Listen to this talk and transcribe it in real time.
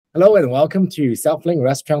Hello and welcome to Self-Link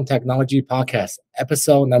Restaurant Technology Podcast,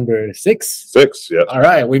 episode number 6. 6, yeah. All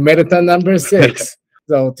right, we made it to number 6.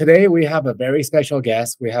 So today we have a very special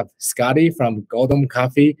guest. We have Scotty from Golden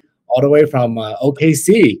Coffee, all the way from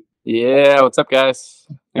OKC. Yeah, what's up, guys?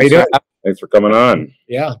 How you doing? Thanks for coming on.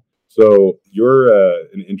 Yeah. So you're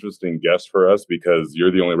an interesting guest for us because you're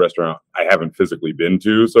the only restaurant I haven't physically been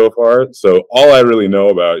to so far. So all I really know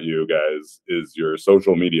about you guys is your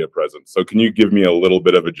social media presence. So can you give me a little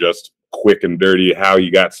bit of a just quick and dirty how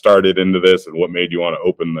you got started into this and what made you want to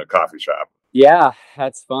open the coffee shop? Yeah,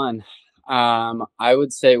 that's fun. I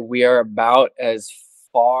would say we are about as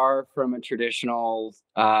far from a traditional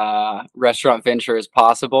restaurant venture as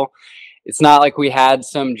possible. It's not like we had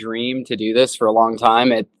some dream to do this for a long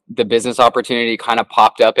time. The business opportunity kind of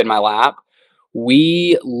popped up in my lap.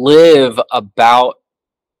 We live about,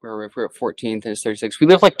 we're at 14th and 36. We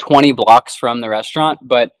live like 20 blocks from the restaurant,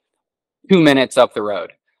 but 2 minutes up the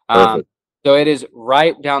road. So it is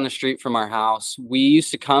right down the street from our house. We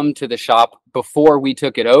used to come to the shop before we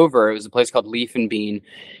took it over. It was a place called Leaf and Bean.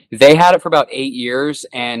 They had it for about 8 years,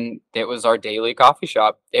 and it was our daily coffee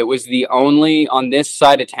shop. It was the only, on this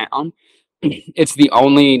side of town, it's the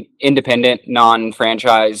only independent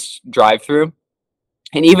non-franchise drive-through.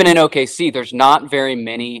 And even in OKC, there's not very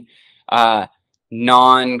many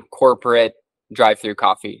non-corporate drive-through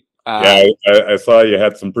coffee. I saw you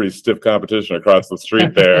had some pretty stiff competition across the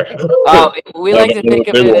street there. We like to think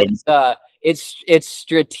of it as it's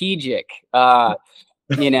strategic. The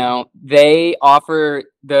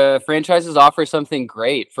franchises offer something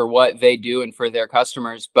great for what they do and for their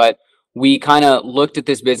customers, but we kind of looked at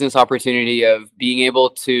this business opportunity of being able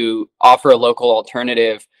to offer a local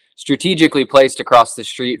alternative strategically placed across the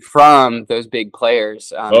street from those big players.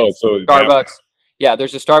 So Starbucks. Yeah,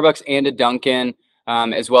 there's a Starbucks and a Dunkin',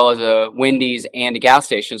 as well as a Wendy's and a gas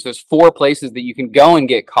station. So there's 4 places that you can go and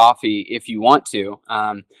get coffee if you want to,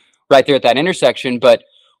 right there at that intersection. But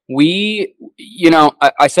I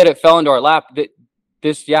said it fell into our lap that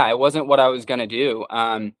it wasn't what I was going to do.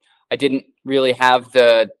 I didn't really have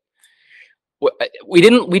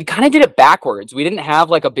we kind of did it backwards. We didn't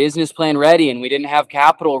have like a business plan ready and we didn't have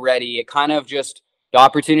capital ready. It kind of just, the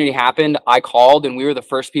opportunity happened. I called and we were the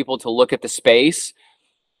first people to look at the space,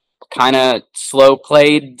 kind of slow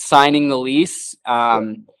played signing the lease.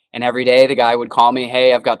 And every day the guy would call me,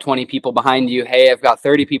 hey, I've got 20 people behind you. Hey, I've got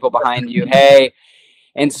 30 people behind you. Hey.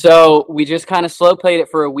 And so we just kind of slow played it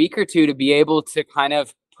for a week or two to be able to kind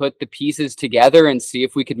of put the pieces together and see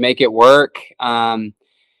if we could make it work.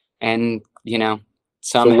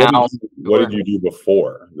 Somehow. So what did you do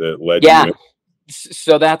before that led you?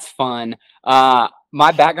 So that's fun. My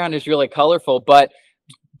background is really colorful, but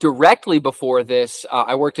directly before this,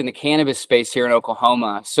 I worked in the cannabis space here in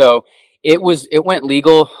Oklahoma. So it went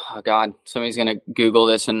legal. Oh God, somebody's going to Google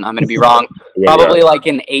this and I'm going to be wrong. Probably like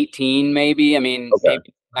in 18, maybe. I mean,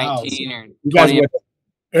 maybe 19 or 20. You guys were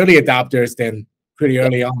early adopters then, pretty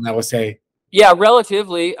early on, I would say. Yeah,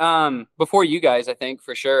 relatively. Before you guys, I think,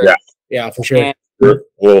 for sure. Yeah, for sure. And You're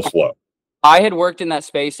a little slow. I had worked in that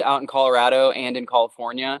space out in Colorado and in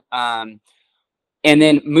California, and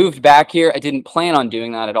then moved back here. I didn't plan on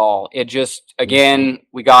doing that at all. It just, again,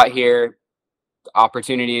 we got here,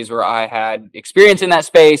 opportunities where I had experience in that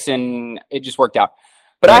space, and it just worked out.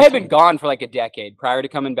 But I had been gone for like a decade prior to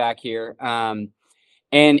coming back here, and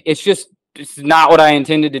it's not what I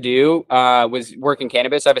intended to do. Was work in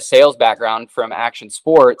cannabis. I have a sales background from action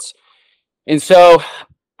sports, and so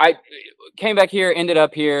I came back here, ended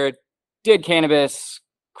up here, did cannabis,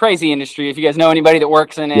 crazy industry. If you guys know anybody that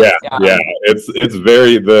works in it. Yeah. It's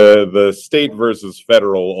very, the state versus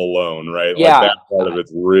federal alone, right? Yeah. Like that part of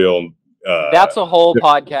it's real. That's a whole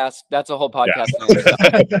podcast.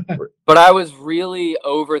 Yeah. But I was really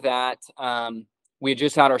over that. We had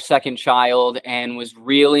just had our second child and was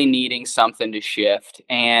really needing something to shift.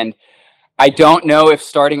 And I don't know if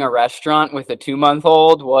starting a restaurant with a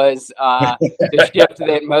 2-month-old was the shift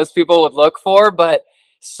that most people would look for, but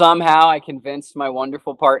somehow I convinced my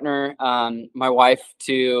wonderful partner, my wife,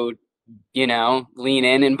 to, lean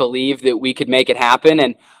in and believe that we could make it happen.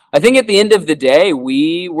 And I think at the end of the day,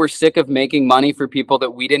 we were sick of making money for people that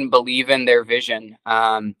we didn't believe in their vision.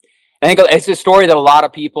 I think it's a story that a lot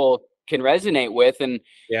of people can resonate with. And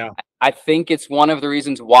I think it's one of the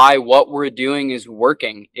reasons why what we're doing is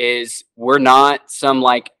working. Is we're not some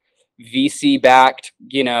like VC backed,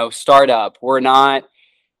 startup. We're not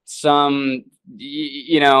some,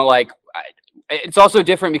 it's also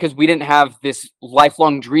different because we didn't have this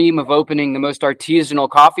lifelong dream of opening the most artisanal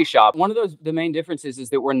coffee shop. One of the main differences is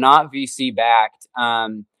that we're not VC backed.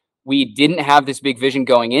 We didn't have this big vision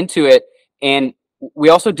going into it. And we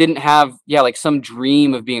also didn't have, like some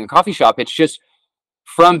dream of being a coffee shop. It's just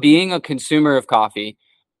from being a consumer of coffee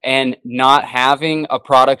and not having a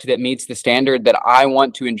product that meets the standard that I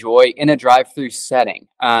want to enjoy in a drive-through setting.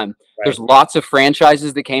 There's lots of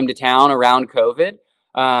franchises that came to town around COVID.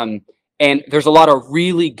 And there's a lot of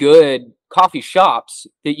really good coffee shops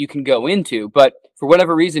that you can go into. But for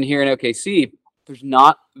whatever reason here in OKC, there's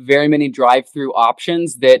not very many drive-through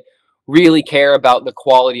options that really care about the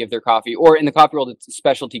quality of their coffee. Or in the coffee world, it's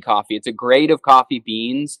specialty coffee. It's a grade of coffee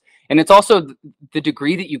beans. And it's also the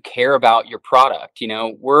degree that you care about your product.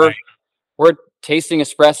 We're tasting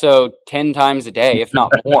espresso 10 times a day, if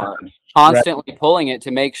not more, constantly pulling it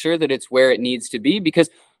to make sure that it's where it needs to be. Because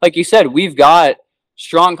like you said, we've got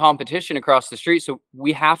strong competition across the street. So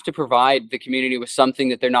we have to provide the community with something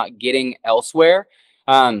that they're not getting elsewhere.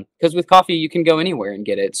 Because with coffee, you can go anywhere and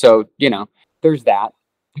get it. So, there's that.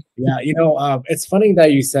 Yeah. It's funny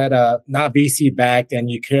that you said not VC backed and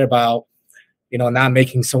you care about, not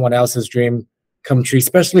making someone else's dream come true,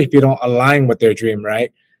 especially if you don't align with their dream,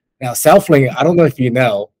 right? Now, Selflink, I don't know if you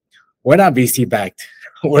know, we're not VC backed.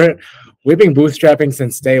 We've been bootstrapping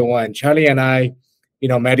since day one. Charlie and I,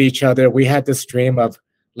 met each other. We had this dream of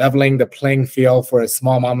leveling the playing field for a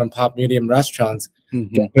small mom and pop medium restaurants,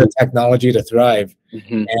 the technology to thrive.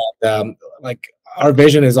 And our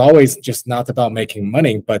vision is always just not about making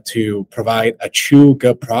money, but to provide a true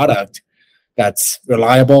good product that's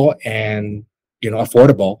reliable and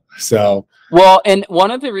affordable. So and one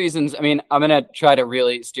of the reasons, I'm going to try to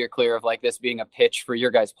really steer clear of this being a pitch for your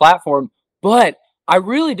guys' platform, but I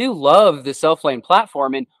really do love the Self-Lane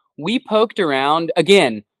platform. And we poked around,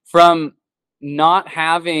 again, from not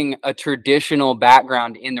having a traditional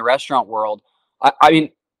background in the restaurant world.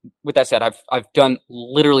 With that said, I've done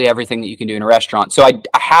literally everything that you can do in a restaurant. So I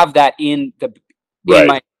have that in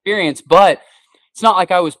my experience, but it's not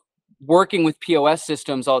like I was working with POS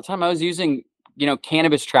systems all the time. I was using,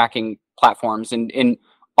 cannabis tracking platforms and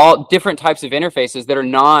all different types of interfaces that are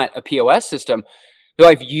not a POS system. Though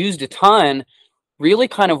I've used a ton, really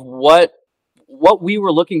kind of what we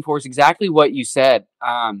were looking for is exactly what you said,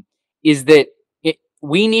 is that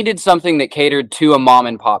we needed something that catered to a mom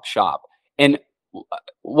and pop shop. And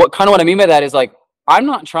what I mean by that is I'm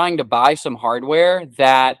not trying to buy some hardware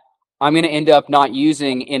that I'm going to end up not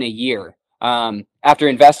using in a year after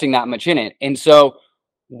investing that much in it. And so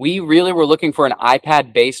we really were looking for an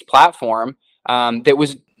iPad based platform that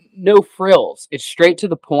was no frills. It's straight to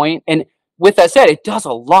the point. And with that said, it does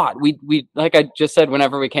a lot. We like I just said,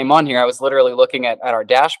 whenever we came on here, I was literally looking at our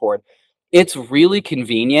dashboard. It's really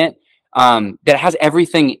convenient. That it has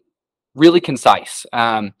everything really concise.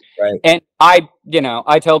 And I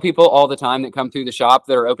tell people all the time that come through the shop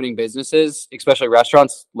that are opening businesses, especially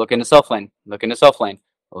restaurants, look into Self-Lane, look into Self-Lane,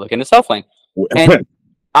 look into Self-Lane. And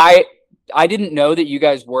I didn't know that you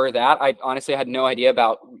guys were that. I honestly had no idea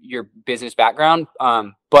about your business background.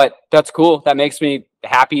 But that's cool. That makes me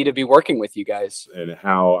happy to be working with you guys. And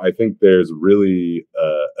how I think there's really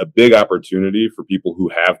a big opportunity for people who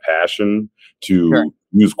have passion to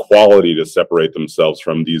use quality to separate themselves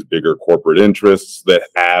from these bigger corporate interests that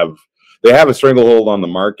have a stranglehold on the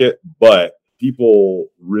market, but people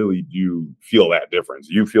really do feel that difference.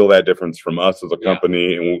 You feel that difference from us as a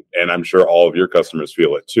company, and I'm sure all of your customers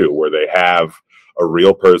feel it too, where they have a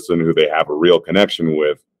real person who they have a real connection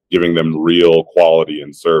with, giving them real quality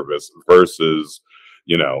and service versus,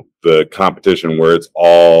 the competition where it's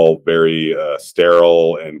all very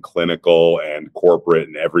sterile and clinical and corporate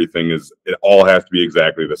and it all has to be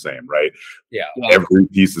exactly the same, right? Yeah. Every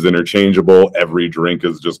piece is interchangeable. Every drink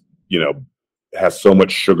is just, has so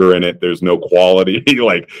much sugar in it. There's no quality,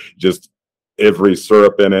 just every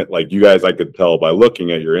syrup in it. Like you guys, I could tell by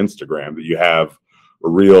looking at your Instagram that you have a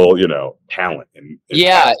real, talent.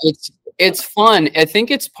 It's fun. I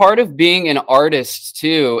think it's part of being an artist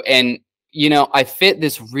too. And, I fit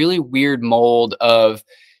this really weird mold of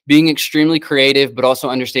being extremely creative, but also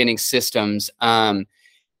understanding systems. And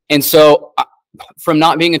so from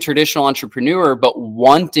not being a traditional entrepreneur, but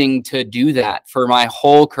wanting to do that for my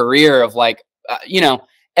whole career of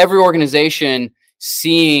every organization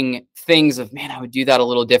seeing things of, man, I would do that a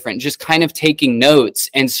little different, just kind of taking notes.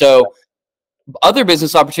 And so other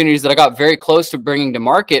business opportunities that I got very close to bringing to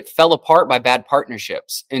market fell apart by bad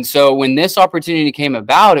partnerships. And so when this opportunity came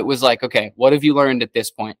about, it was like, okay, what have you learned at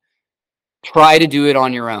this point? Try to do it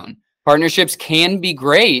on your own. Partnerships can be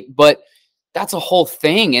great, but that's a whole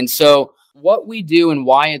thing. And so what we do and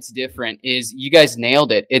why it's different is you guys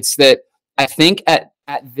nailed it. It's that I think at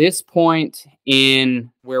this point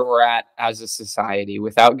in where we're at as a society,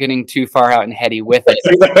 without getting too far out and heady with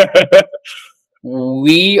it,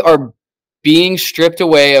 we are being stripped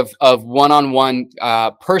away of one-on-one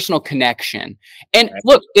personal connection. And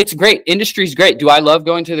look, it's great. Industry's great. Do I love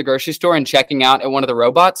going to the grocery store and checking out at one of the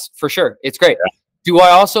robots? For sure. It's great. Yeah. Do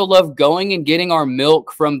I also love going and getting our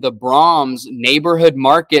milk from the Brahms neighborhood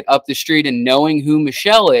market up the street and knowing who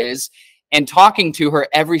Michelle is and talking to her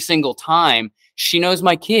every single time? She knows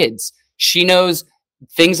my kids. She knows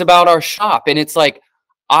things about our shop. And it's like,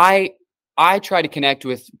 I try to connect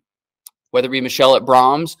with, whether it be Michelle at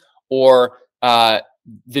Brahms or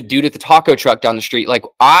the dude at the taco truck down the street. Like,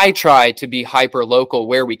 I try to be hyper local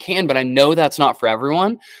where we can, but I know that's not for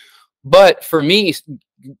everyone. But for me,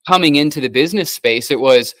 coming into the business space, it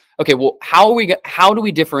was, okay, well, how do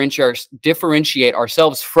we differentiate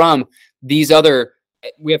ourselves from these other?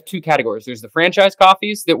 We have two categories. There's the franchise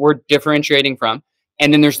coffees that we're differentiating from,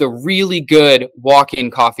 and then there's the really good walk-in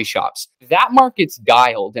coffee shops. That market's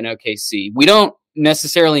dialed in OKC. We don't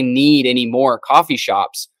necessarily need any more coffee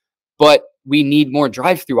shops, but we need more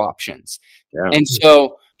drive-through options. Yeah. And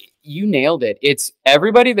so you nailed it. It's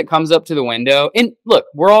everybody that comes up to the window. And look,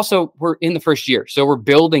 we're in the first year, so we're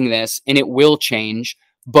building this and it will change,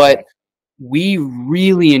 but we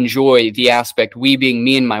really enjoy the aspect, we being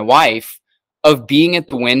me and my wife, of being at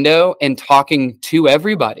the window and talking to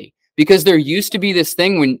everybody. Because there used to be this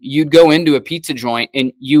thing when you'd go into a pizza joint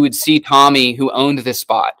and you would see Tommy who owned the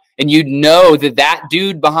spot, and you'd know that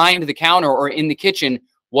dude behind the counter or in the kitchen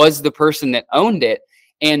was the person that owned it.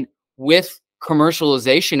 And with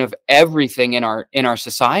commercialization of everything in our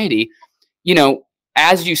society, you know,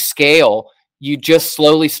 as you scale, you just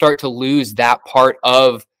slowly start to lose that part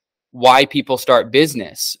of why people start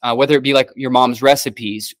business, whether it be like your mom's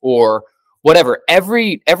recipes or whatever.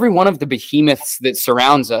 Every one of the behemoths that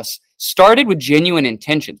surrounds us started with genuine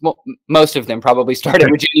intentions. Well, most of them probably started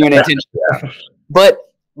with genuine intentions. Yeah. But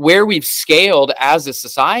where we've scaled as a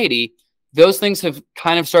society, those things have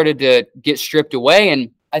kind of started to get stripped away. And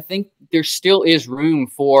I think there still is room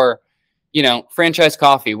for, you know, franchise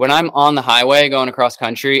coffee. When I'm on the highway going across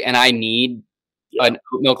country and I need an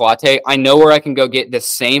oat milk latte, I know where I can go get the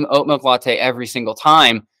same oat milk latte every single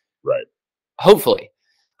time. Right. Hopefully.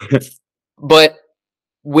 But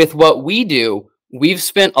with what we do, we've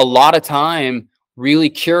spent a lot of time really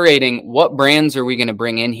curating what brands are we going to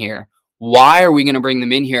bring in here? Why are we going to bring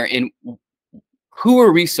them in here? And who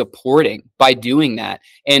are we supporting by doing that?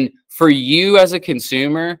 And for you as a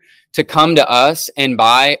consumer to come to us and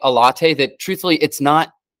buy a latte that truthfully, it's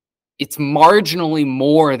marginally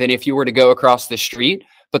more than if you were to go across the street,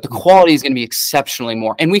 but the quality is going to be exceptionally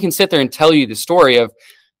more. And we can sit there and tell you the story of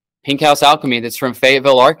Pink House Alchemy that's from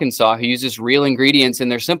Fayetteville, Arkansas, who uses real ingredients in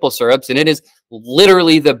their simple syrups. And it is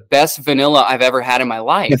literally the best vanilla I've ever had in my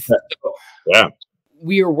life. Yeah.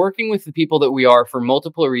 We are working with the people that we are for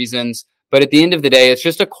multiple reasons, but at the end of the day, it's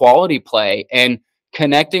just a quality play. And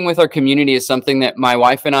connecting with our community is something that my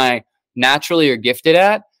wife and I naturally are gifted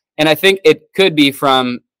at. And I think it could be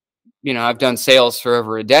from, you know, I've done sales for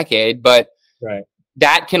over a decade, but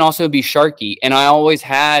that can also be Sharky. And I always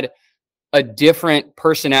had a different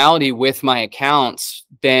personality with my accounts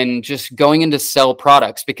than just going in to sell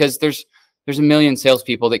products, because there's a million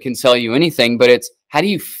salespeople that can sell you anything, but it's how do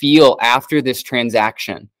you feel after this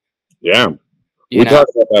transaction? Yeah. We talk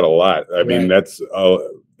about that a lot. I mean, that's,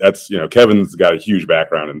 you know, Kevin's got a huge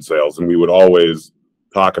background in sales, and we would always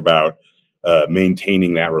talk about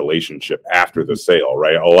maintaining that relationship after the sale,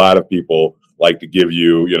 right? A lot of people like to give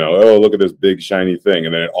you, you know, oh, look at this big shiny thing,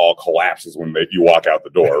 and then it all collapses when you walk out the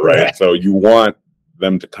door, right? So you want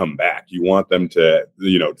them to come back. You want them to,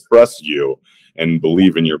 you know, trust you and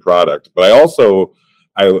believe in your product. But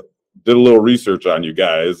I did a little research on you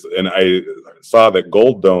guys, and I saw that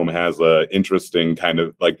Gold Dome has a interesting kind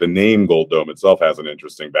of, like, the name Gold Dome itself has an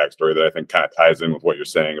interesting backstory that I think kind of ties in with what you're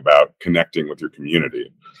saying about connecting with your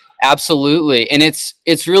community. Absolutely. And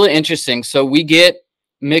it's really interesting. So we get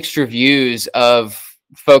mixed reviews of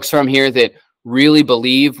folks from here that really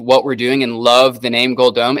believe what we're doing and love the name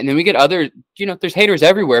Gold Dome. And then we get other, you know, there's haters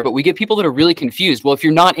everywhere, but we get people that are really confused. Well, if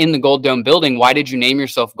you're not in the Gold Dome building, why did you name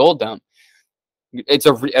yourself Gold Dome? It's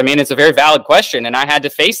a very valid question. And I had to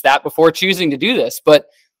face that before choosing to do this. But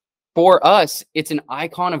for us, it's an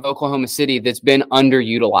icon of Oklahoma City that's been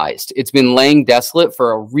underutilized. It's been laying desolate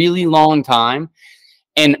for a really long time.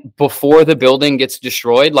 And before the building gets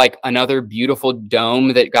destroyed, like another beautiful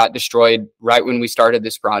dome that got destroyed right when we started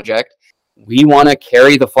this project, we want to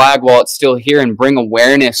carry the flag while it's still here and bring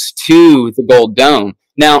awareness to the Gold Dome.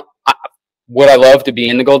 Now, would I love to be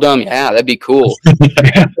in the Gold Dome? Yeah, that'd be cool.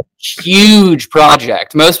 Huge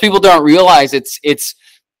project. Most people don't realize it's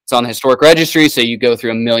on the historic registry, so you go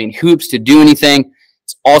through a million hoops to do anything.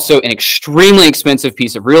 It's also an extremely expensive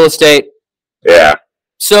piece of real estate. Yeah.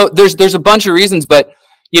 So there's a bunch of reasons, but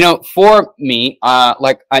for me,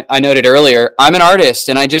 like I noted earlier, I'm an artist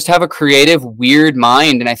and I just have a creative, weird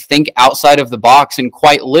mind, and I think outside of the box. And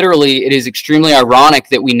quite literally, it is extremely ironic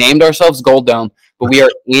that we named ourselves Gold Dome, but we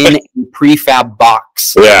are in a prefab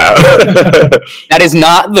box. Yeah. That is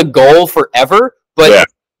not the goal forever, but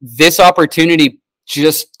this opportunity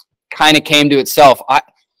just kind of came to itself.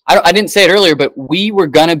 I didn't say it earlier, but we were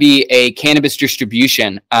going to be a cannabis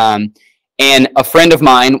distribution. And a friend of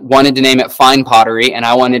mine wanted to name it Fine Pottery, and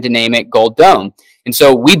I wanted to name it Gold Dome. And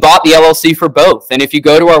so we bought the LLC for both. And if you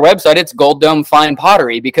go to our website, it's Gold Dome Fine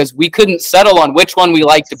Pottery, because we couldn't settle on which one we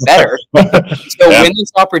liked better. So when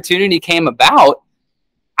this opportunity came about,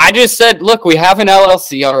 I just said, look, we have an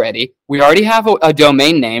LLC already. We already have a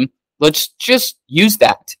domain name. Let's just use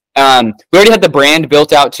that. We already had the brand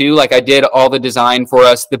built out too. Like, I did all the design for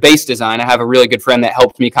us, the base design. I have a really good friend that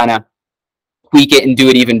helped me kind of tweak it and do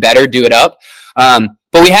it even better, do it up.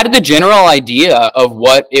 But we had the general idea of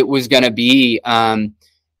what it was going to be, and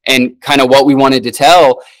kind of what we wanted to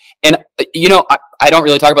tell. And, I don't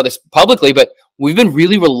really talk about this publicly, but we've been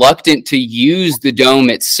really reluctant to use the dome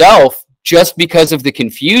itself just because of the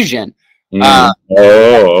confusion. Okay.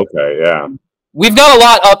 Yeah. We've got a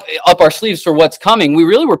lot up our sleeves for what's coming. We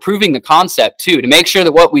really were proving the concept too, to make sure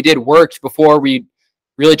that what we did worked before we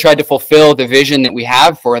really tried to fulfill the vision that we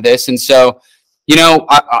have for this. And so,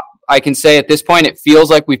 I can say at this point, it feels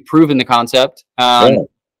like we've proven the concept,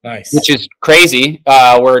 nice, which is crazy.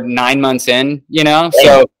 We're 9 months in,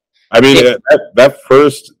 so. I mean, that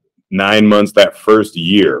first 9 months, that first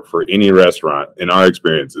year for any restaurant, in our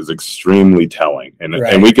experience, is extremely telling.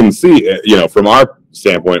 And we can see, from our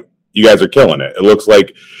standpoint, you guys are killing it. It looks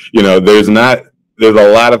like, there's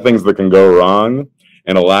a lot of things that can go wrong.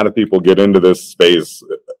 And a lot of people get into this space,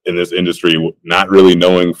 in this industry, not really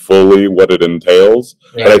knowing fully what it entails.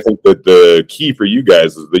 Right. But I think that the key for you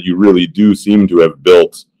guys is that you really do seem to have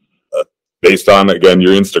built, based on, again,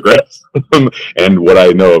 your Instagram and what I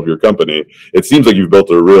know of your company, it seems like you've built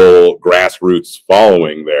a real grassroots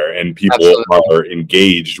following there, and people are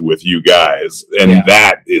engaged with you guys. And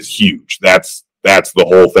that is huge. That's the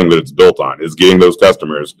whole thing that it's built on, is getting those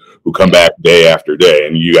customers who come back day after day.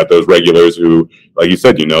 And you got those regulars who, like you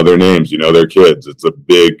said, their names, their kids. It's a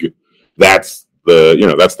big, that's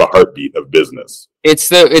the heartbeat of business. It's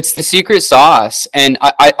the secret sauce. And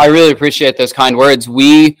I really appreciate those kind words.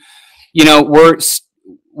 We are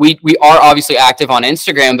obviously active on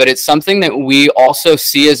Instagram, but it's something that we also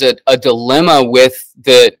see as a dilemma with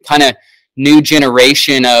the kind of new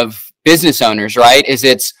generation of business owners, right?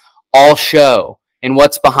 It's all show, and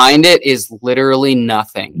what's behind it is literally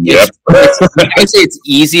nothing. Yep. I say it's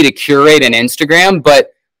easy to curate an Instagram,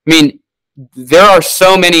 but I mean, there are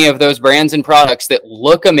so many of those brands and products that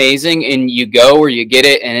look amazing, and you go where you get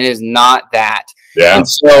it, and it is not that. Yeah. And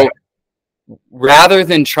so rather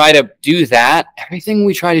than try to do that, everything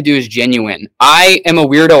we try to do is genuine. I am a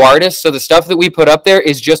weirdo artist, so the stuff that we put up there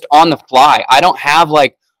is just on the fly. I don't have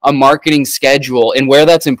like a marketing schedule, and where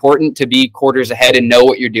that's important to be quarters ahead and know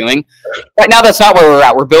what you're doing. Right now, that's not where we're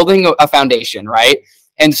at. We're building a foundation, right?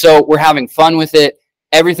 And so we're having fun with it.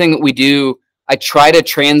 Everything that we do, I try to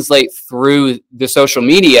translate through the social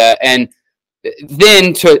media, and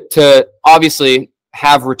then to obviously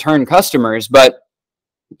have return customers. But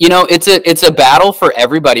it's a battle for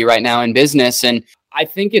everybody right now in business, and I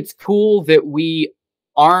think it's cool that we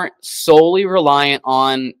aren't solely reliant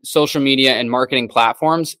on social media and marketing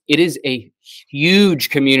platforms. It is a huge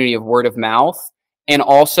community of word of mouth, and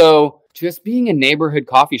also just being a neighborhood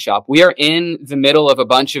coffee shop. We are in the middle of a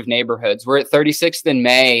bunch of neighborhoods. We're at 36th and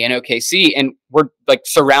May in OKC, and we're like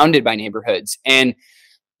surrounded by neighborhoods. And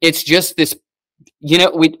it's just this,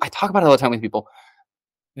 I talk about it all the time with people.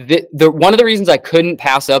 The one of the reasons I couldn't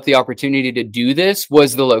pass up the opportunity to do this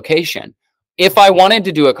was the location. If I wanted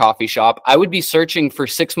to do a coffee shop, I would be searching for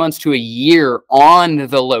 6 months to a year on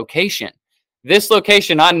the location. This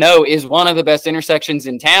location, I know, is one of the best intersections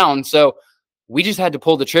in town. So we just had to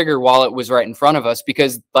pull the trigger while it was right in front of us,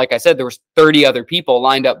 because, like I said, there was 30 other people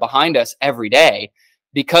lined up behind us every day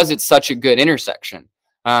because it's such a good intersection.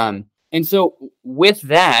 And so with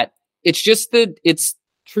that, it's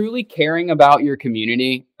truly caring about your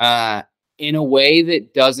community in a way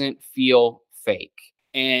that doesn't feel fake.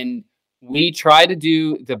 And we try to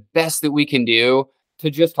do the best that we can do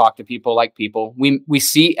to just talk to people like people. We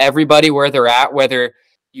see everybody where they're at, whether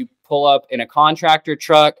you pull up in a contractor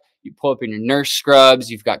truck, you pull up in your nurse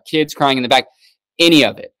scrubs, you've got kids crying in the back, any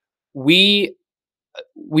of it. We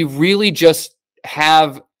really just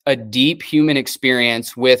have a deep human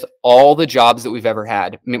experience with all the jobs that we've ever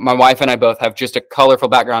had. I mean, my wife and I both have just a colorful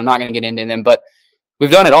background. I'm not going to get into them, but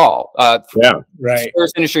We've done it all. Right.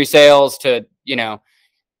 Service industry sales to,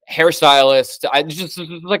 hairstylist. I just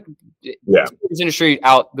like service industry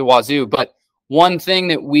out the wazoo. But one thing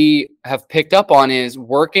that we have picked up on is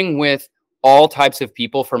working with all types of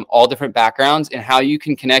people from all different backgrounds and how you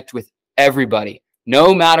can connect with everybody,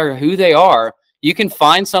 no matter who they are. You can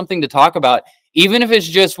find something to talk about, even if it's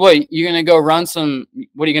just what are you going to go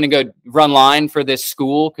run line for this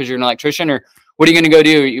school because you're an electrician, or what are you going to go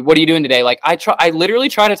do? What are you doing today? Like I literally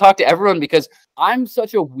try to talk to everyone because I'm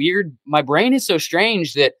such a weird, my brain is so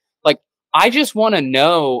strange that like, I just want to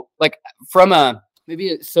know, like from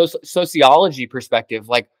maybe a sociology perspective,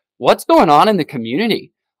 like what's going on in the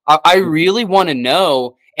community. I really want to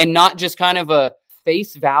know, and not just kind of a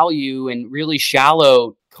face value and really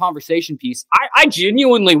shallow conversation piece. I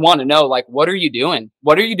genuinely want to know, like, what are you doing?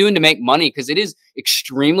 What are you doing to make money? Because it is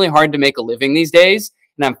extremely hard to make a living these days.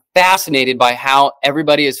 And I'm fascinated by how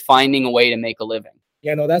everybody is finding a way to make a living.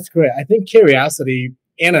 Yeah, no, that's great. I think curiosity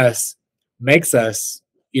in us makes us,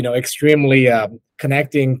 extremely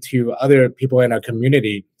connecting to other people in our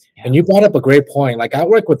community. Yeah. And you brought up a great point. Like I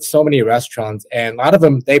work with so many restaurants, and a lot of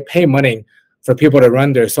them, they pay money for people to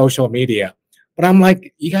run their social media. But I'm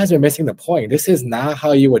like, you guys are missing the point. This is not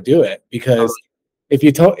how you would do it. Because if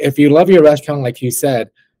you love your restaurant, like you said,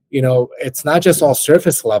 it's not just all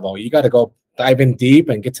surface level. You got to go dive in deep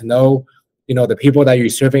and get to know, the people that you're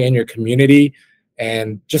serving in your community,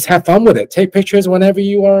 and just have fun with it. Take pictures whenever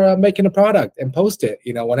you are making a product and post it,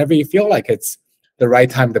 whenever you feel like it's the right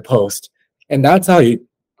time to post. And that's how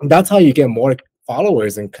you get more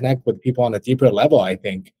followers and connect with people on a deeper level, I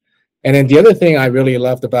think. And then the other thing I really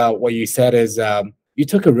loved about what you said is you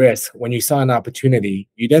took a risk when you saw an opportunity.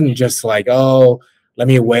 You didn't just like, oh, let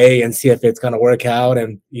me weigh and see if it's going to work out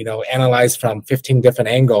and, analyze from 15 different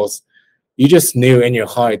angles. You just knew in your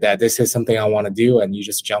heart that this is something I want to do, and you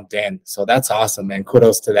just jumped in. So that's awesome, man.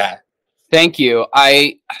 Kudos to that. Thank you.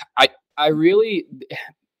 I really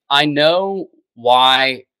know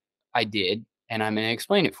why I did, and I'm going to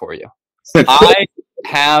explain it for you. I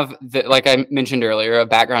have, like I mentioned earlier, a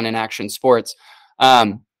background in action sports.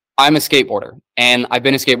 I'm a skateboarder, and I've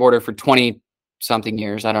been a skateboarder for 20 something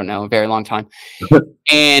years. I don't know, a very long time.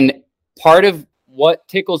 And part of what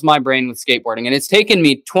tickles my brain with skateboarding, and it's taken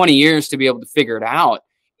me 20 years to be able to figure it out,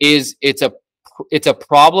 is it's a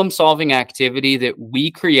problem solving activity that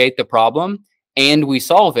we create the problem and we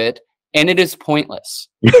solve it, and it is pointless.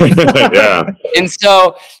 Yeah. And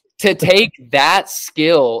so to take that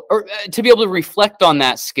skill, or to be able to reflect on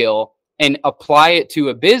that skill and apply it to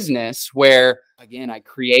a business where, again, I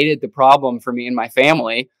created the problem for me and my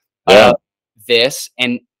family,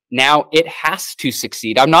 and now it has to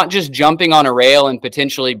succeed. I'm not just jumping on a rail and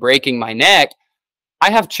potentially breaking my neck.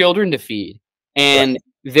 I have children to feed. And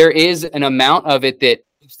there is an amount of it that,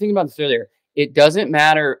 I was thinking about this earlier, it doesn't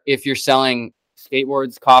matter if you're selling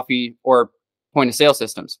skateboards, coffee, or point of sale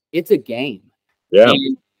systems. It's a game. Yeah.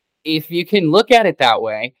 And if you can look at it that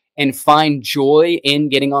way and find joy in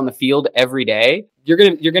getting on the field every day, you're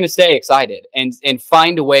gonna stay excited and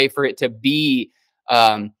find a way for it to be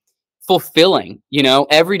fulfilling.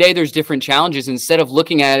 Every day there's different challenges. Instead of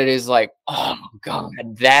looking at it as like, oh God,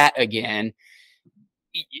 that again.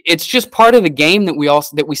 It's just part of the game that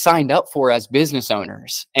we signed up for as business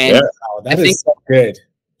owners. And that is so good.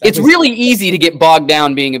 It's really easy to get bogged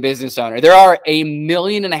down being a business owner. There are 1.5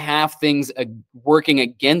 million things working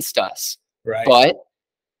against us, right? But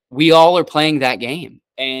we all are playing that game.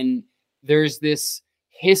 And there's this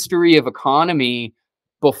history of economy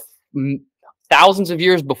thousands of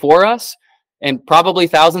years before us, and probably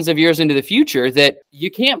thousands of years into the future, that you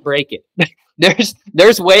can't break it.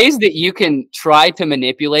 There's ways that you can try to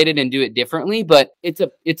manipulate it and do it differently, but it's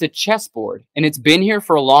a chessboard, and it's been here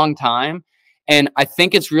for a long time. And I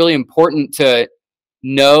think it's really important to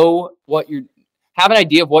have an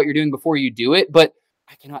idea of what you're doing before you do it. But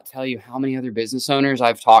I cannot tell you how many other business owners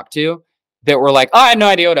I've talked to that were like, oh, I had no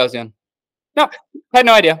idea what I was doing. No, I had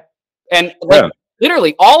no idea. And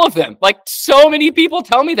literally all of them, like so many people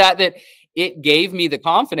tell me that it gave me the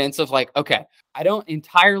confidence of like, okay, I don't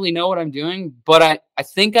entirely know what I'm doing, but I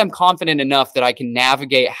think I'm confident enough that I can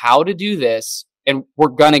navigate how to do this, and we're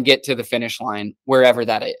going to get to the finish line wherever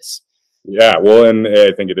that is. Yeah, well, and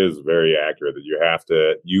I think it is very accurate that you have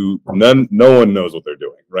to, no one knows what they're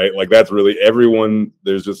doing, right? Like that's really everyone.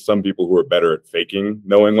 There's just some people who are better at faking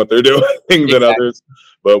knowing what they're doing than others,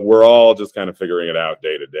 but we're all just kind of figuring it out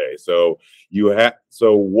day to day. So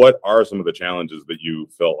what are some of the challenges that you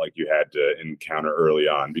felt like you had to encounter early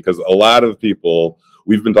on? Because a lot of people,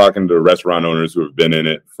 we've been talking to restaurant owners who have been in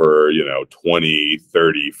it for, 20,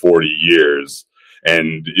 30, 40 years.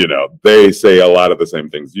 And, they say a lot of the same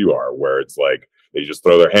things you are, where it's like they just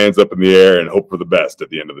throw their hands up in the air and hope for the best at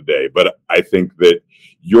the end of the day. But I think that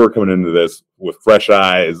you're coming into this with fresh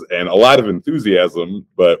eyes and a lot of enthusiasm,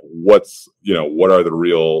 but what are the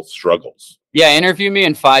real struggles? Yeah, interview me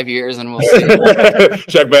in 5 years and we'll see.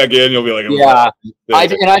 Check back in, you'll be like, yeah.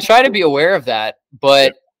 I try to be aware of that,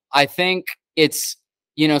 but I think it's,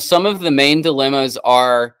 some of the main dilemmas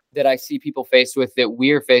are that I see people faced with, that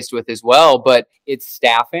we're faced with as well, but it's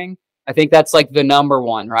staffing. I think that's like the number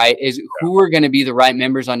one, right? Is who are going to be the right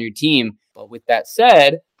members on your team. But with that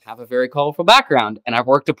said, I have a very colorful background, and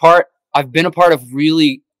I've been a part of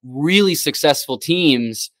really, really successful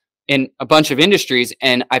teams in a bunch of industries,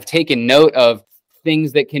 and I've taken note of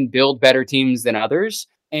things that can build better teams than others.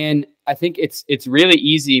 And I think it's really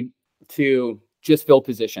easy to just fill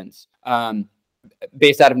positions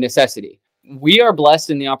based out of necessity. We are blessed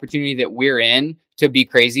in the opportunity that we're in to be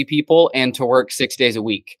crazy people and to work 6 days a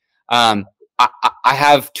week. I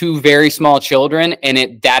have 2 very small children,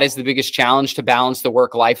 and that is the biggest challenge to balance the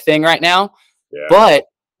work-life thing right now. Yeah. But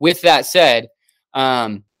with that said,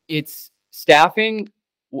 it's staffing.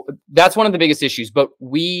 That's one of the biggest issues. But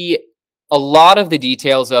a lot of the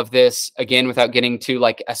details of this, again, without getting too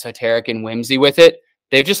like esoteric and whimsy with it,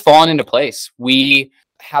 they've just fallen into place. We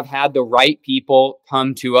have had the right people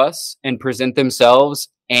come to us and present themselves,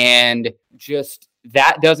 and just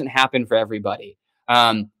that doesn't happen for everybody.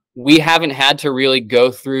 We haven't had to really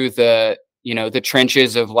go through the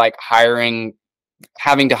trenches of like having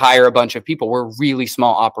to hire a bunch of people. We're a really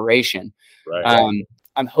small operation. Right.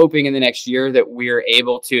 I'm hoping in the next year that we're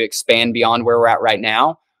able to expand beyond where we're at right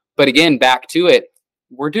now. But again, back to it,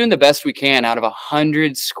 we're doing the best we can out of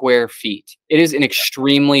 100 square feet. It is an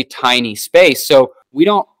extremely tiny space. So we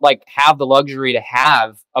don't like have the luxury to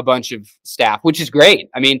have a bunch of staff, which is great.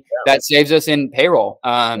 I mean, that saves us in payroll.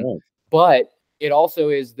 But it also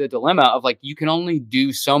is the dilemma of like, you can only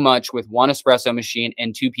do so much with 1 espresso machine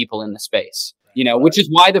and 2 people in the space, which is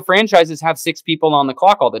why the franchises have 6 people on the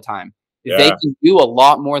clock all the time. Yeah. They can do a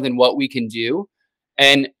lot more than what we can do.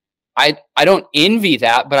 And I don't envy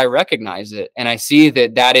that, but I recognize it. And I see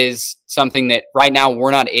that is something that right now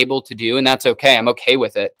we're not able to do. And that's okay. I'm okay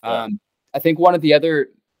with it. Yeah. I think one of the other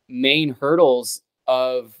main hurdles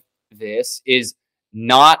of this is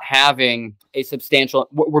not having a substantial,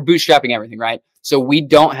 we're bootstrapping everything, right? So we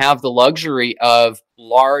don't have the luxury of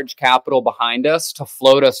large capital behind us to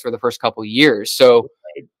float us for the first couple of years. So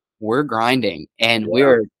we're grinding, and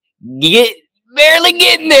we're barely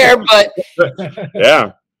getting there, but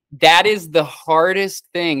yeah, that is the hardest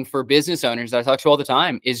thing for business owners that I talk to all the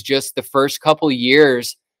time, is just the first couple of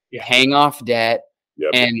years, paying off debt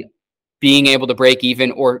and being able to break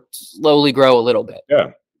even or slowly grow a little bit.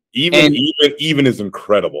 Yeah. Even is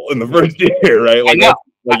incredible in the first year, right?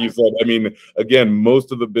 Like you said, I mean, again,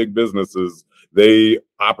 most of the big businesses, they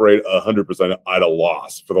operate 100% at a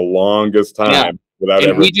loss for the longest time without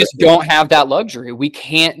ever. We just don't have that luxury. We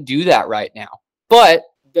can't do that right now. But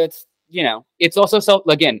that's, it's also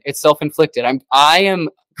it's self-inflicted. I am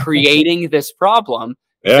creating this problem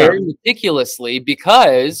very meticulously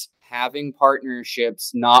because having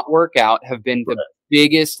partnerships not work out have been the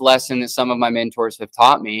biggest lesson that some of my mentors have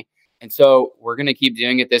taught me. And so we're going to keep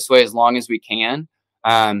doing it this way as long as we can.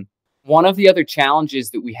 One of the other challenges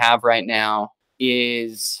that we have right now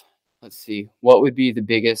is, let's see, what would be the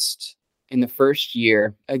biggest in the first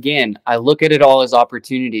year? Again, I look at it all as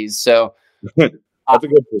opportunities. So that's a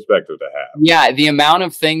good perspective to have. Yeah. The amount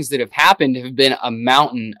of things that have happened have been a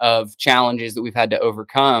mountain of challenges that we've had to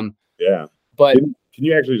overcome. Yeah. But can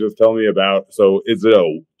you actually just tell me about, so is it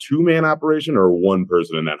a 2-man operation or 1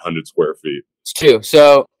 person in that 100 square feet? It's 2.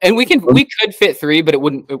 So, and we could fit 3, but it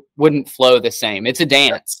wouldn't flow the same. It's a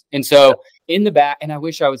dance. And so in the back, and I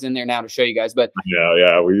wish I was in there now to show you guys, but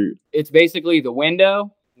it's basically the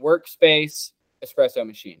window, workspace, espresso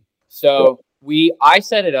machine. So I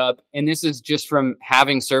set it up, and this is just from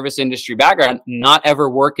having service industry background, not ever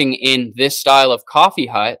working in this style of coffee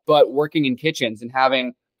hut, but working in kitchens and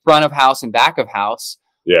having front of house and back of house.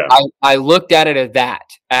 Yeah. I looked at it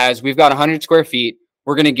as we've got 100 square feet.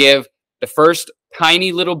 We're going to give the first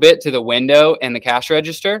tiny little bit to the window and the cash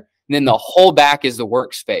register, and then the whole back is the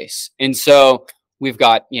workspace. And so we've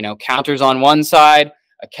got, counters on one side,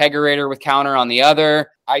 a kegerator with counter on the other,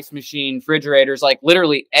 ice machine, refrigerators, like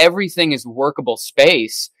literally everything is workable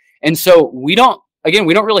space. And so we don't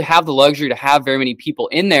really have the luxury to have very many people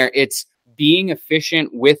in there. It's being efficient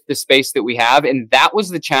with the space that we have. And that was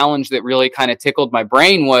the challenge that really kind of tickled my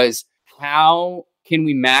brain, was how can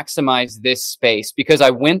we maximize this space? Because I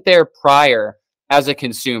went there prior as a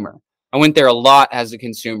consumer. I went there a lot as a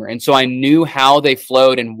consumer. And so I knew how they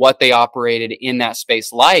flowed and what they operated in that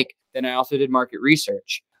space like. Then I also did market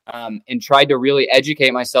research. and tried to really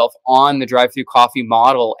educate myself on the drive-through coffee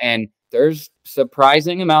model. And there's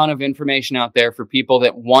surprising amount of information out there for people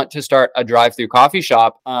that want to start a drive-through coffee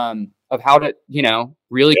shop, of how to,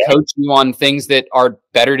 really coach you on things that are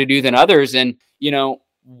better to do than others. And,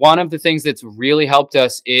 one of the things that's really helped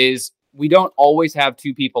us is we don't always have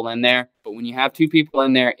two people in there, but when you have two people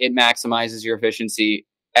in there, it maximizes your efficiency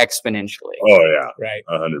exponentially. Oh yeah, Right.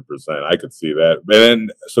 100%. I could see that.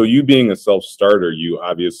 And so you being a self-starter, you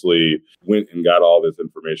obviously went and got all this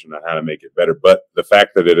information on how to make it better. But the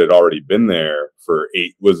fact that it had already been there for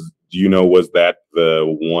was that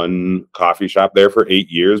the one coffee shop there for 8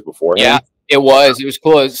 years beforehand? Yeah, it was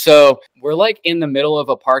cool. So we're like in the middle of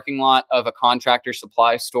a parking lot of a contractor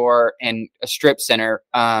supply store and a strip center.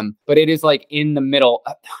 But it is like in the middle.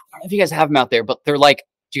 I don't know if you guys have them out there, but they're like,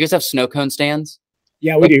 do you guys have snow cone stands?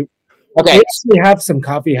 Yeah, we do. Okay. We actually have some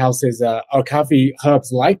coffee houses or coffee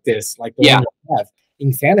hubs like this, like the one we have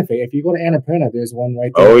in Santa Fe. If you go to Annapurna, there's one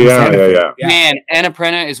right there. Oh, yeah. Man,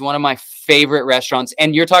 Annapurna is one of my favorite restaurants.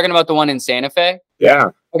 And you're talking about the one in Santa Fe? Yeah.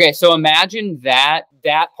 Okay, so imagine that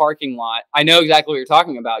parking lot. I know exactly what you're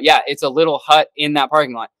talking about. Yeah, it's a little hut in that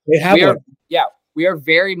parking lot. They have one. We are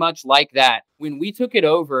very much like that. When we took it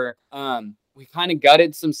over, we kind of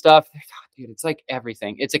gutted some stuff. Dude, it's like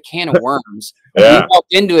everything. It's a can of worms. Yeah. We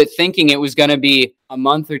walked into it thinking it was going to be a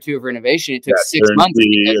month or two of renovation. It took 6 months.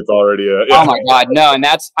 It's already Oh my God, no. And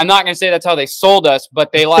I'm not going to say that's how they sold us,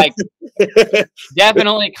 but they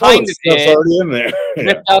definitely kind of did. Already in there.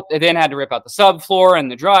 They then had to rip out the subfloor and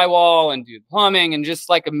the drywall and do plumbing and just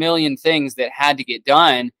like a million things that had to get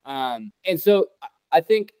done. And so I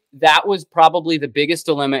think that was probably the biggest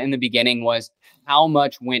dilemma in the beginning, was how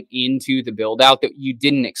much went into the build out that you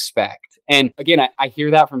didn't expect. And again, I hear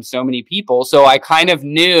that from so many people. So I kind of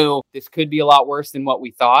knew this could be a lot worse than what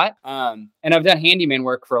we thought. And I've done handyman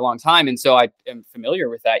work for a long time. And so I am familiar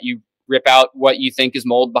with that. You rip out what you think is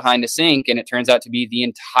mold behind a sink, and it turns out to be the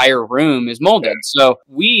entire room is molded. So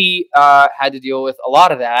we had to deal with a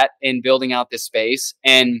lot of that in building out this space.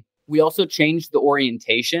 And we also changed the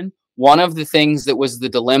orientation. One of the things that was the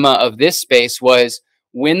dilemma of this space was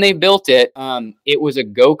when they built it, it was a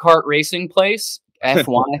go-kart racing place.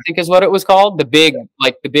 F1, I think is what it was called. It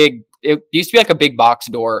used to be like a big box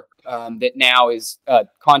door that now is a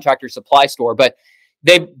contractor supply store. But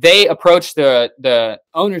they approached the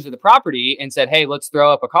owners of the property and said, hey, let's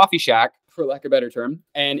throw up a coffee shack, for lack of a better term.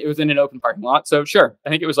 And it was in an open parking lot. So sure, I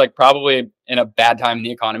think it was like probably in a bad time in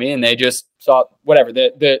the economy, and they just saw whatever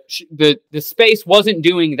the space wasn't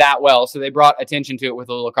doing that well. So they brought attention to it with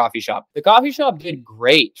a little coffee shop. The coffee shop did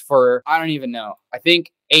great for, I don't even know, I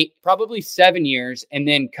think probably 7 years. And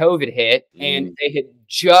then COVID hit and they had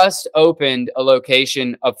just opened a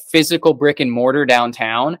location of physical brick and mortar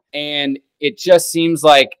downtown. And it just seems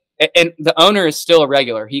like, and the owner is still a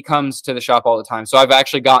regular. He comes to the shop all the time. So I've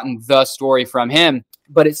actually gotten the story from him.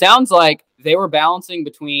 But it sounds like they were balancing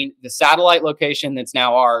between the satellite location that's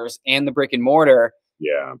now ours and the brick and mortar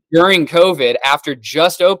during COVID after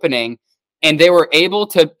just opening. And they were able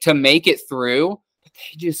to make it through. But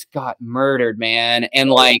they just got murdered, man.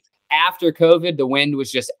 And after COVID, the wind was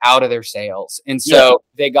just out of their sails. And so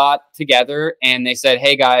they got together and they said,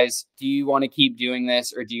 hey guys, do you want to keep doing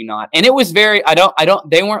this or do you not? And it was very,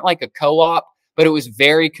 they weren't like a co-op, but it was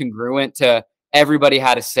very congruent to everybody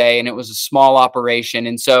had a say, and it was a small operation.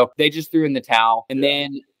 And so they just threw in the towel, and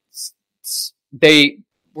then they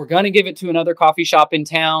were going to give it to another coffee shop in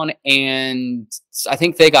town. And I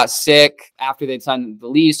think they got sick after they'd signed the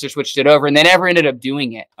lease or switched it over, and they never ended up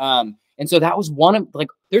doing it. And so that was one of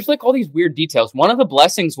there's all these weird details. One of the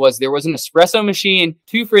blessings was there was an espresso machine,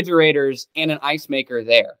 2 refrigerators, and an ice maker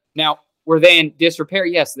there. Now, were they in disrepair?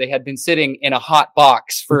 Yes, they had been sitting in a hot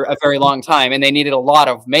box for a very long time and they needed a lot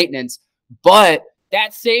of maintenance, but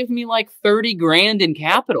that saved me like 30 grand in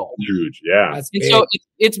capital. Huge. Yeah. And so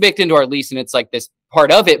it's baked into our lease and it's like this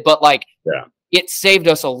part of it, but it saved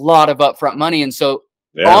us a lot of upfront money. And so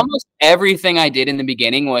almost everything I did in the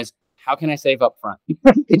beginning was, how can I save up front?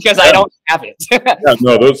 Because I don't have it.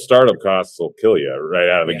 No, those startup costs will kill you right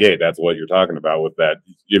out of the gate. That's what you're talking about with that.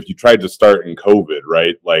 If you tried to start in COVID,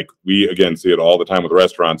 right? Like we, again, see it all the time with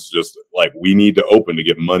restaurants, just like we need to open to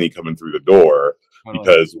get money coming through the door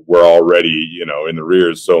because we're already, in the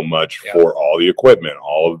rears so much for all the equipment,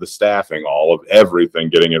 all of the staffing, all of everything,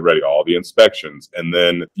 getting it ready, all the inspections. And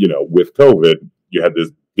then, with COVID, you had this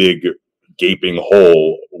big gaping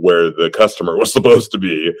hole where the customer was supposed to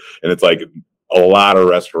be, and it's like a lot of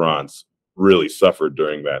restaurants really suffered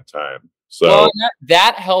during that time. So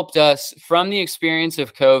that helped us from the experience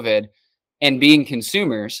of COVID and being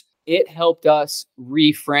consumers. It helped us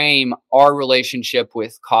reframe our relationship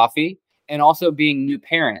with coffee and also being new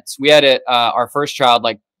parents. We had our first child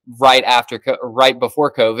like right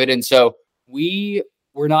before COVID. And so we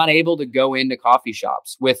were not able to go into coffee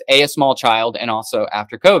shops with a small child and also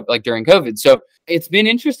after COVID, like during COVID. So it's been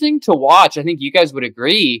interesting to watch. I think you guys would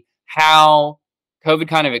agree how COVID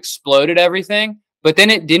kind of exploded everything, but then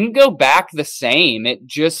it didn't go back the same. It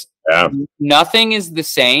just, nothing is the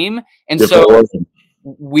same. And so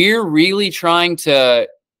we're really trying to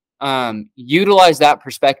utilize that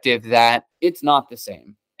perspective that it's not the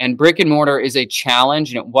same. And brick and mortar is a challenge,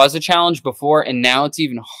 and it was a challenge before, and now it's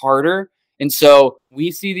even harder. And so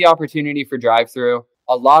we see the opportunity for drive-through.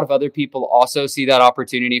 A lot of other people also see that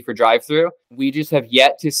opportunity for drive-through. We just have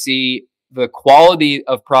yet to see the quality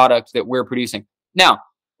of product that we're producing. Now,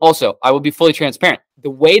 also, I will be fully transparent. The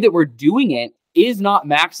way that we're doing it is not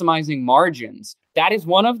maximizing margins. That is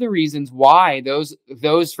one of the reasons why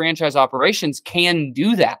those franchise operations can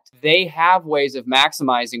do that. They have ways of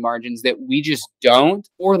maximizing margins that we just don't,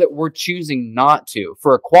 or that we're choosing not to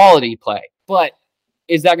for a quality play. But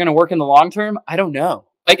is that going to work in the long term? I don't know.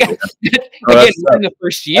 Like, again, we're in the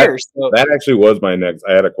first year. That actually was my next.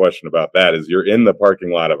 I had a question about that. Is you're in the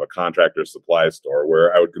parking lot of a contractor supply store,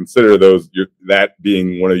 where I would consider that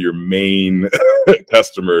being one of your main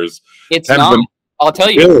customers. It's not. I'll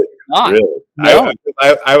tell you, really? It's not. Really? No.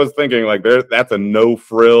 I was thinking like that's a no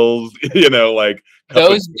frills, like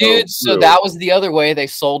those dudes. So that was the other way they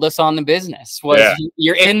sold us on the business. Was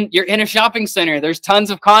you're in a shopping center. There's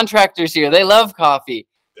tons of contractors here. They love coffee.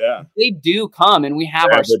 Yeah, they do come, and we have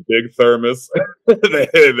the big thermos.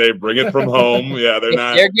 they bring it from home. Yeah,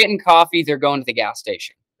 they're getting coffee. They're going to the gas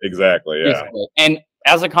station. Exactly. Yeah, and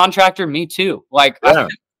as a contractor, me too. Like,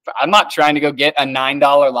 I'm not trying to go get a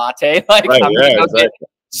 $9 latte. Like, I'm going to go get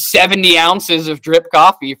 70 ounces of drip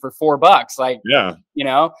coffee for $4. Like,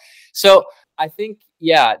 So I think,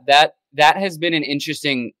 that has been an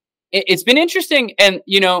interesting. It's been interesting, and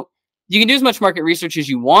you can do as much market research as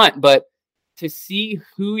you want, but to see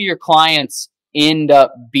who your clients end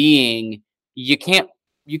up being, you can't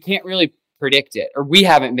really predict it, or we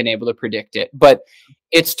haven't been able to predict it. But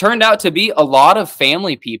it's turned out to be a lot of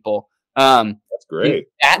family people. That's great.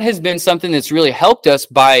 That has been something that's really helped us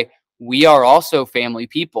by we are also family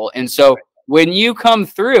people. And so when you come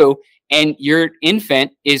through and your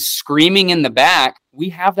infant is screaming in the back, we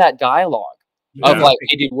have that dialogue of like,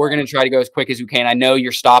 hey, dude, we're going to try to go as quick as we can. I know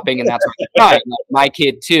you're stopping, and that's fine. Like, my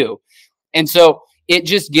kid too. And so it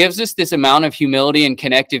just gives us this amount of humility and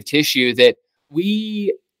connective tissue that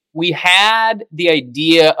we had the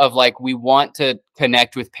idea of like, we want to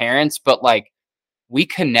connect with parents, but like, we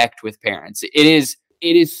connect with parents. It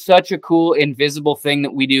is such a cool invisible thing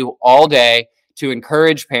that we do all day to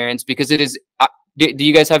encourage parents, because it is. Do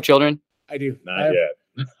you guys have children? I do. Not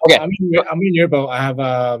yet. Okay. I'm in your boat. I have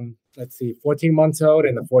 14 months old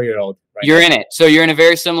and a 4-year-old. Right You're in it. So you're in a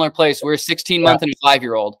very similar place. We're a 16-month and a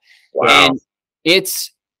 5-year-old. Wow. And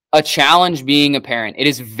it's a challenge being a parent. It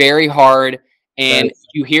is very hard. And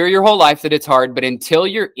you hear your whole life that it's hard, but until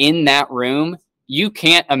you're in that room, you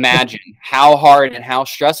can't imagine how hard and how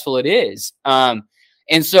stressful it is. And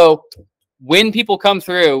so when people come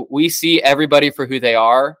through, we see everybody for who they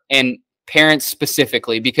are, and parents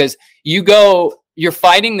specifically, because you're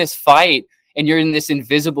fighting this fight and you're in this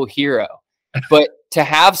invisible hero. But to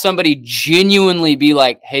have somebody genuinely be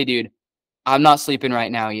like, hey, dude, I'm not sleeping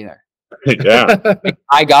right now either. Yeah.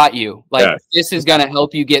 I got you. Like, this is going to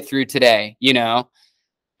help you get through today.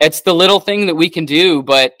 It's the little thing that we can do,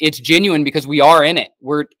 but it's genuine because we are in it.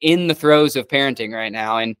 We're in the throes of parenting right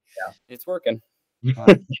now, and it's working.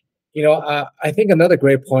 I think another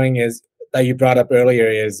great point is that you brought up earlier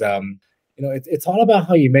is, it's all about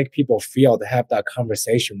how you make people feel to have that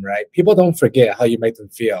conversation, right? People don't forget how you make them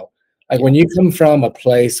feel. Like when you come from a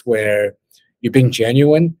place where you're being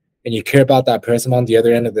genuine and you care about that person on the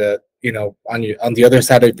other end of the, on the other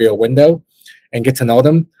side of your window, and get to know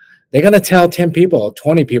them, they're going to tell 10 people,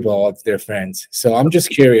 20 people of their friends. So I'm just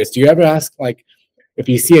curious, do you ever ask, like, if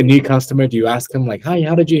you see a new customer, do you ask them like, hi,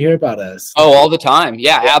 how did you hear about us? Oh, all the time.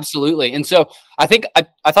 Yeah, absolutely. And so I think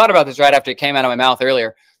I thought about this right after it came out of my mouth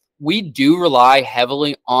earlier. We do rely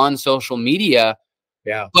heavily on social media,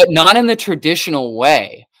 but not in the traditional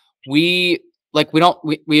way. We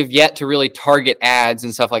have yet to really target ads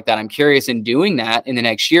and stuff like that. I'm curious in doing that in the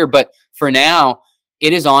next year. But for now,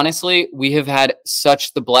 it is honestly, we have had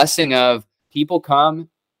such the blessing of people come,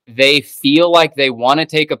 they feel like they want to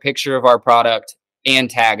take a picture of our product and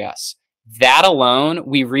tag us. That alone,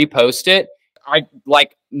 we repost it. Probably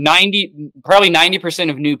 90%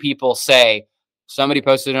 of new people say somebody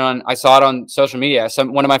posted it on, I saw it on social media.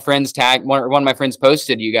 One of my friends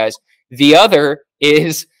posted you guys. The other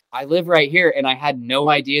is I live right here and I had no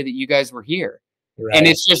idea that you guys were here. Right. And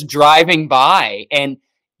it's just driving by, and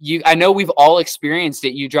I know we've all experienced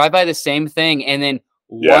it. You drive by the same thing, and then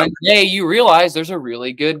one day you realize there's a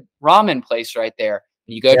really good ramen place right there.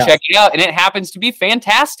 You go check it out, and it happens to be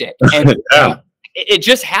fantastic. And it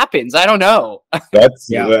just happens. I don't know. That's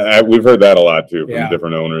we've heard that a lot too from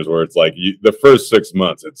different owners, where it's like the first 6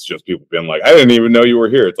 months, it's just people being like, I didn't even know you were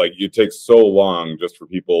here. It's like it takes so long just for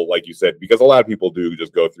people, like you said, because a lot of people do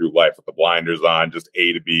just go through life with the blinders on, just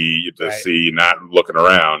A to B to C, not looking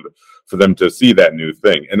around, for them to see that new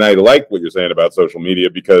thing. And I like what you're saying about social media,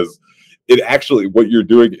 because it actually, what you're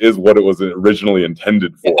doing is what it was originally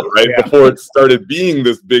intended for, right? Before it started being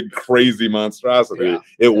this big, crazy monstrosity,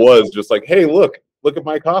 it was just like, hey, look at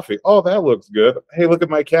my coffee. Oh, that looks good. Hey, look at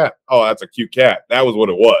my cat. Oh, that's a cute cat. That was what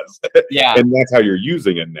it was. And that's how you're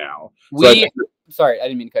using it now. Sorry, I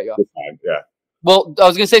didn't mean to cut you off. Yeah. Well, I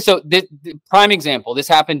was going to say, so the prime example, this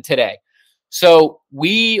happened today. So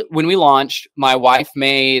when we launched, my wife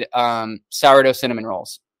made sourdough cinnamon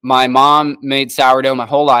rolls. My mom made sourdough my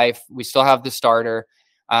whole life. We still have the starter.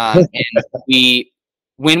 And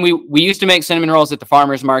when we used to make cinnamon rolls at the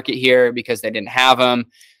farmer's market here because they didn't have them.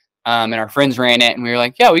 And our friends ran it, and we were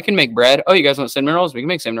like, yeah, we can make bread. Oh, you guys want cinnamon rolls? We can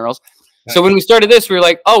make cinnamon rolls. Nice. So when we started this, we were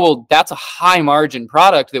like, oh, well, that's a high margin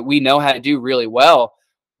product that we know how to do really well.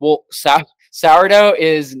 Well, sourdough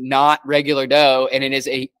is not regular dough, and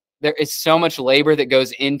there is so much labor that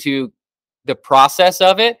goes into the process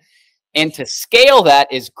of it. And to scale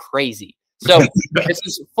that is crazy. So this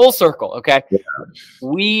is full circle. Okay. Yeah.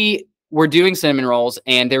 We were doing cinnamon rolls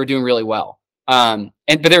and they were doing really well. But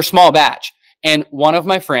they're small batch. And one of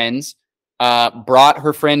my friends brought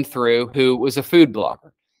her friend through who was a food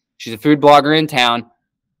blogger. She's a food blogger in town.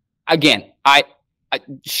 Again,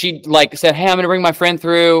 she like said, hey, I'm going to bring my friend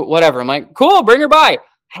through, whatever. I'm like, cool, bring her by.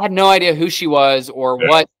 I had no idea who she was or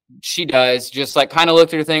what she does. Just like kind of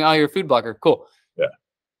looked at her thing. Oh, you're a food blogger. Cool.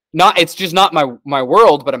 It's just not my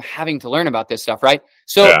world, but I'm having to learn about this stuff, right?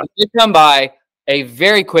 So they come by, a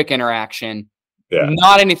very quick interaction,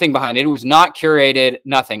 not anything behind it. It was not curated,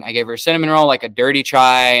 nothing. I gave her a cinnamon roll, like a dirty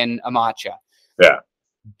chai and a matcha. Yeah.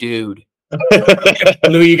 Dude.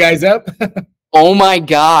 Blew you guys up? Oh my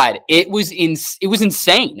God. It was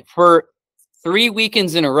insane. For 3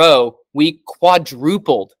 weekends in a row, we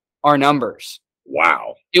quadrupled our numbers.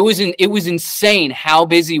 Wow. It was insane how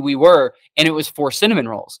busy we were, and it was for cinnamon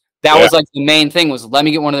rolls. That was like the main thing, was let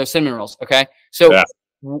me get one of those cinnamon rolls. Okay. So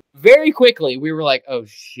very quickly we were like, oh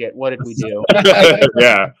shit, what did we do?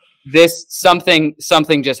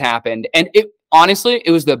 Something just happened. And honestly,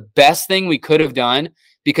 it was the best thing we could have done,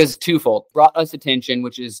 because twofold: brought us attention,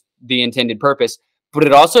 which is the intended purpose, but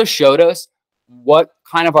it also showed us what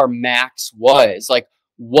kind of our max was, like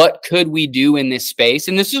what could we do in this space.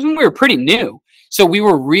 And this is when we were pretty new. So we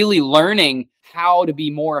were really learning how to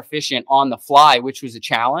be more efficient on the fly, which was a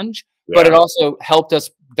challenge, but it also helped us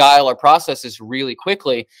dial our processes really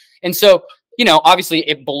quickly. And so, obviously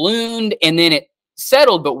it ballooned and then it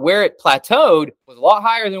settled, but where it plateaued was a lot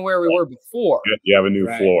higher than where we were before. You have a new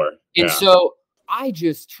floor. And so I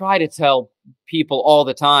just try to tell people all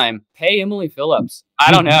the time, pay Emily Phillips.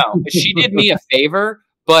 I don't know. She did me a favor,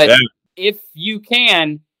 but if you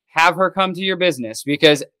can, have her come to your business,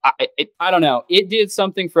 because I don't know. It did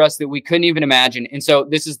something for us that we couldn't even imagine. And so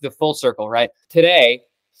this is the full circle, right? Today,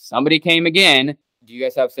 somebody came again. Do you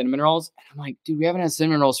guys have cinnamon rolls? And I'm like, dude, we haven't had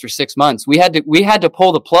cinnamon rolls for 6 months. We had to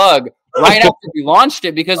pull the plug right after we launched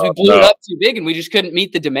it because we blew it up too big and we just couldn't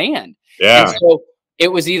meet the demand. Yeah. And so it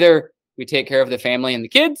was either we take care of the family and the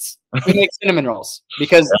kids, we make cinnamon rolls,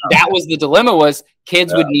 because that was the dilemma, was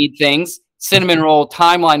kids would need things. Cinnamon roll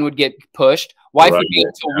timeline would get pushed. Wife would be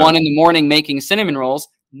until 1 a.m. making cinnamon rolls.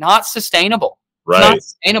 Not sustainable. Right. Not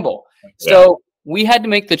sustainable. So we had to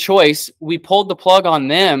make the choice. We pulled the plug on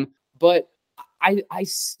them, but I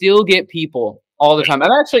still get people all the time.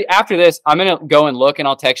 I'm actually, after this, I'm going to go and look and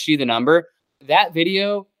I'll text you the number. That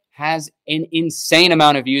video has an insane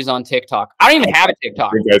amount of views on TikTok. I don't even have a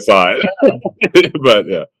TikTok. I think I saw it.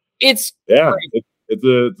 But it's crazy.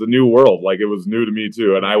 It's a new world. Like, it was new to me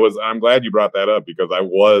too. And I'm glad you brought that up, because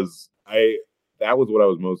that was what I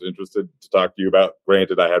was most interested to talk to you about.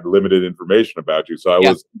 Granted, I had limited information about you. So I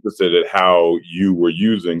was interested in how you were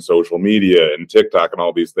using social media and TikTok and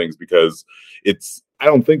all these things, because I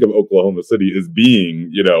don't think of Oklahoma City as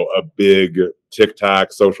being, a big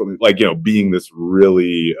TikTok social, being this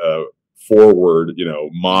really forward,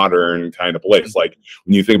 modern kind of place. Like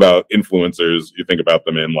when you think about influencers, you think about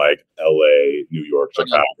them in like LA, New York,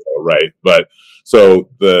 Chicago, right? But so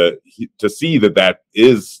to see that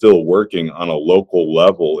is still working on a local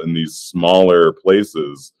level in these smaller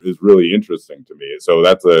places is really interesting to me. So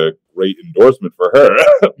that's a great endorsement for her.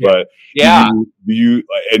 But but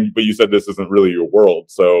you said this isn't really your world.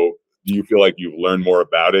 So do you feel like you've learned more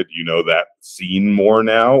about it? You know that scene more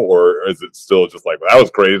now, or is it still just like, well, that was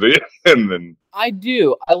crazy? And then I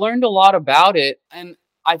do. I learned a lot about it, and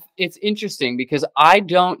it's interesting because I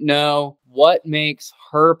don't know what makes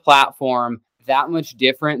her platform that much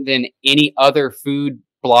different than any other food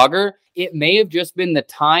blogger. It may have just been the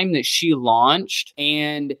time that she launched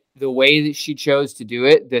and the way that she chose to do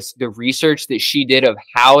it, the research that she did of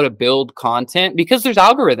how to build content, because there's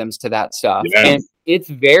algorithms to that stuff. Yeah. And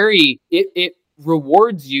it's it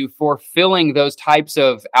rewards you for filling those types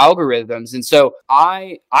of algorithms. And so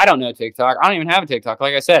I don't know TikTok. I don't even have a TikTok.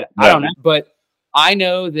 Like I said, I don't know, but I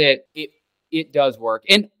know that it does work.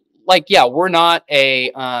 And like, yeah, we're not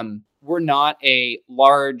a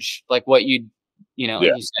large, like what like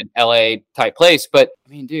you said, LA type place. But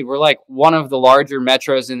I mean, dude, we're like one of the larger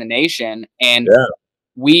metros in the nation. And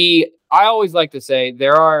I always like to say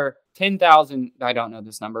there are 10,000, I don't know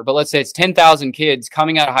this number, but let's say it's 10,000 kids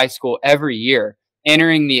coming out of high school every year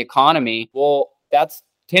entering the economy. Well, that's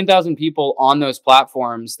 10,000 people on those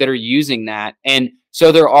platforms that are using that. And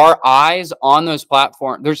so there are eyes on those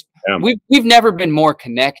platforms. We've never been more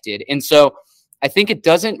connected. And so I think it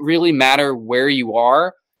doesn't really matter where you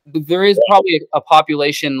are. There is probably a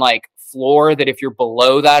population like floor that if you're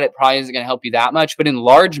below that, it probably isn't going to help you that much. But in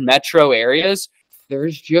large metro areas,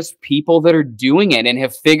 there's just people that are doing it and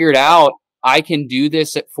have figured out, I can do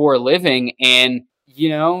this for a living. And,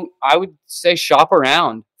 I would say shop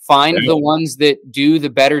around, find the ones that do the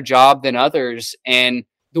better job than others, and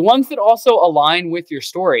the ones that also align with your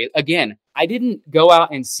story. Again, I didn't go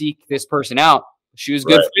out and seek this person out. She was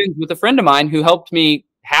good friends with a friend of mine who helped me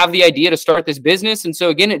have the idea to start this business. And so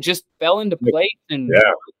again, it just fell into place. And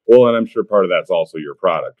well, and I'm sure part of that's also your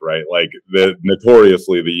product, right? Like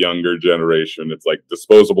notoriously the younger generation, it's like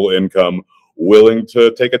disposable income, willing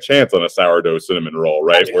to take a chance on a sourdough cinnamon roll,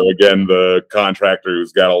 right? Where again, the contractor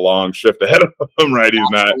who's got a long shift ahead of him, right? He's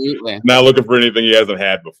not looking for anything he hasn't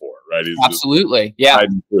had before, right? He's absolutely,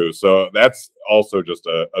 through. So that's also just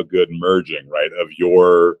a good merging, right, of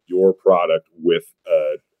your product with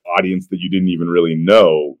audience that you didn't even really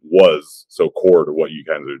know was so core to what you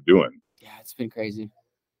guys are doing. Yeah, it's been crazy.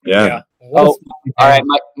 Yeah. Oh, all right.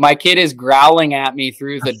 My kid is growling at me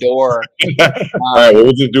through the door. All right. Well,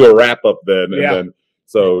 we'll just do a wrap up then. And then,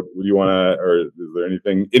 so do you want to, or is there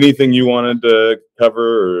anything you wanted to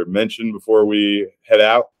cover or mention before we head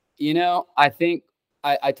out? I think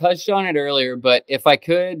I touched on it earlier, but if I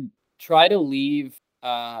could try to leave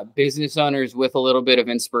business owners with a little bit of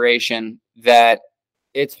inspiration, that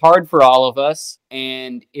it's hard for all of us.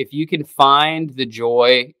 And if you can find the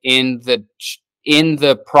joy in the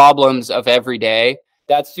problems of every day,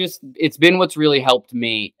 it's been what's really helped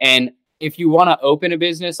me. And if you want to open a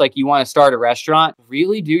business, like you want to start a restaurant,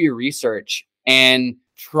 really do your research and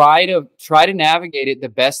try to navigate it the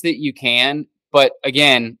best that you can. But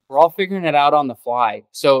again, we're all figuring it out on the fly.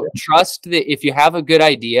 So trust that if you have a good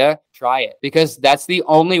idea, try it, because that's the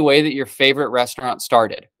only way that your favorite restaurant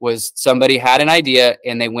started, was somebody had an idea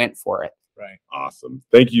and they went for it. Right. Awesome.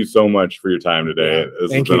 Thank you so much for your time today.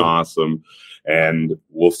 This has been awesome. And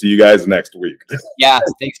we'll see you guys next week. Yeah.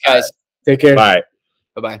 Thanks, guys. Take care. Bye.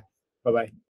 Bye-bye. Bye-bye.